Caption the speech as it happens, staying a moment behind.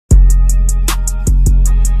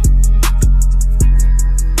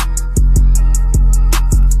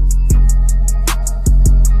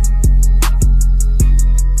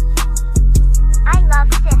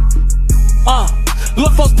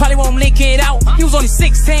only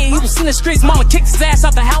 16, he was in the streets, mama kicked his ass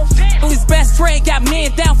out the house. His best friend got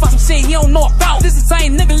man down for some shit he don't know about. This is the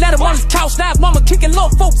same nigga let him on his couch, now mama kicking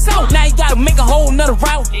little folks out. Now he gotta make a whole nother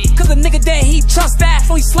route, cause the nigga that he trust that,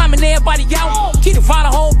 so he slamming everybody out. Keep the fire,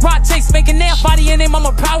 the whole projects, making everybody in their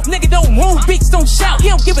mama proud. Nigga don't move, beats don't shout, he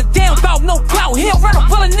don't give a damn about no clout. He'll run up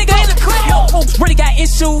pull a nigga in the crowd. Folks really got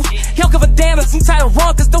issues, he don't give a damn if some title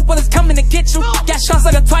wrong, cause nobody's coming to get you. Got shots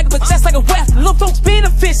like a tiger, but just like a weapon. Little folks being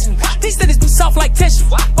efficient, these cities be soft like tissue.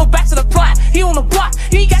 Go back to the plot, he on the block,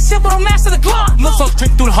 he ain't got shit but a master the Glock. Little folks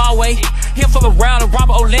drink through the hallway, he'll fuck around and rob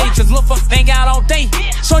an old lady, cause little folks hang out all day.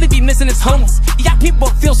 Shorty be missing his homies, he got people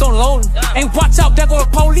that feel so lonely. Ain't watch out, there go the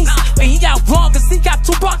police, and he out wrong cause he got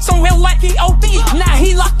 2 bucks on him like he OD. Now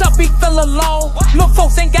he locked up, he fell alone. Little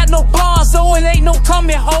folks ain't got no bars, so it ain't no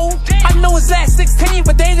coming home. I know his ass 16,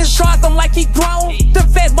 but they just charged him like he grown. The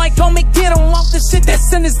feds might come and get him off the shit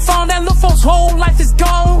that's in his phone. That little folks' whole life is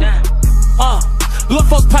gone. Little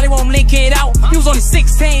folks probably won't link it out. He was only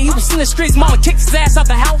 16, he was in the streets, mama kicked his ass out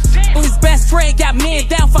the house. His best friend got man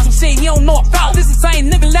down for some shit he don't know about. This is the same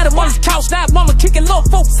nigga let him on his couch, now mama kicking little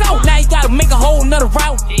folks out. Now he gotta make a whole nother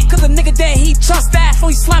route, cause the nigga that he trust that, so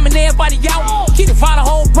he slamming everybody out. Keep the fire, the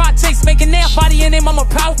whole projects, making everybody in their mama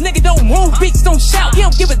proud. Nigga don't move, beats don't shout, he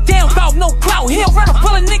don't give a damn about no clout. He'll run up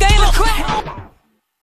pull a nigga in the crowd.